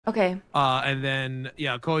Okay. And then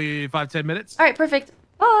yeah, I'll call you 5-10 minutes. All right, perfect.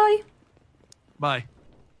 Bye. Bye.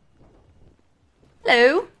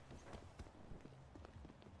 Hello.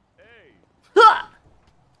 Hey. Ah!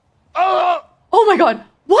 Oh! Oh my God.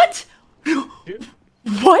 What?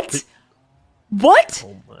 What? What?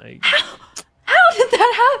 Oh my. How did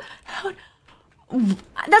that happen?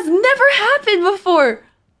 That's never happened before.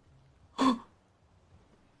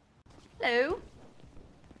 Hello.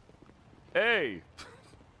 Hey.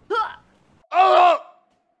 Ah! Oh!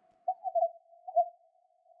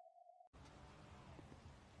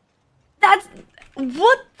 That's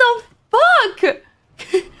what the fuck?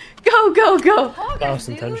 Go, go, go. That was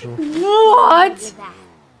intentional. What?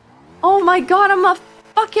 Oh my God, I'm a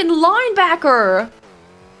fucking linebacker.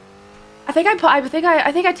 I think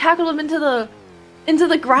I tackled him into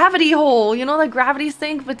the gravity hole. You know, the gravity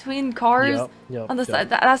sink between cars on the side.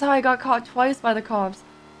 That's how I got caught twice by the cops.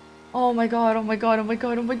 Oh my God, oh my God, oh my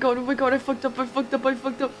God, oh my God, oh my God, I fucked up.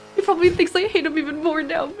 He probably thinks I hate him even more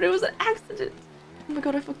now, but it was an accident. Oh my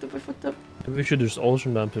God, I fucked up. Maybe we should just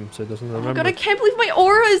ocean dump him so he doesn't remember. Oh my God, I can't believe my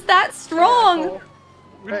aura is that strong.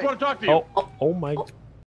 We just want to talk to you. Oh my.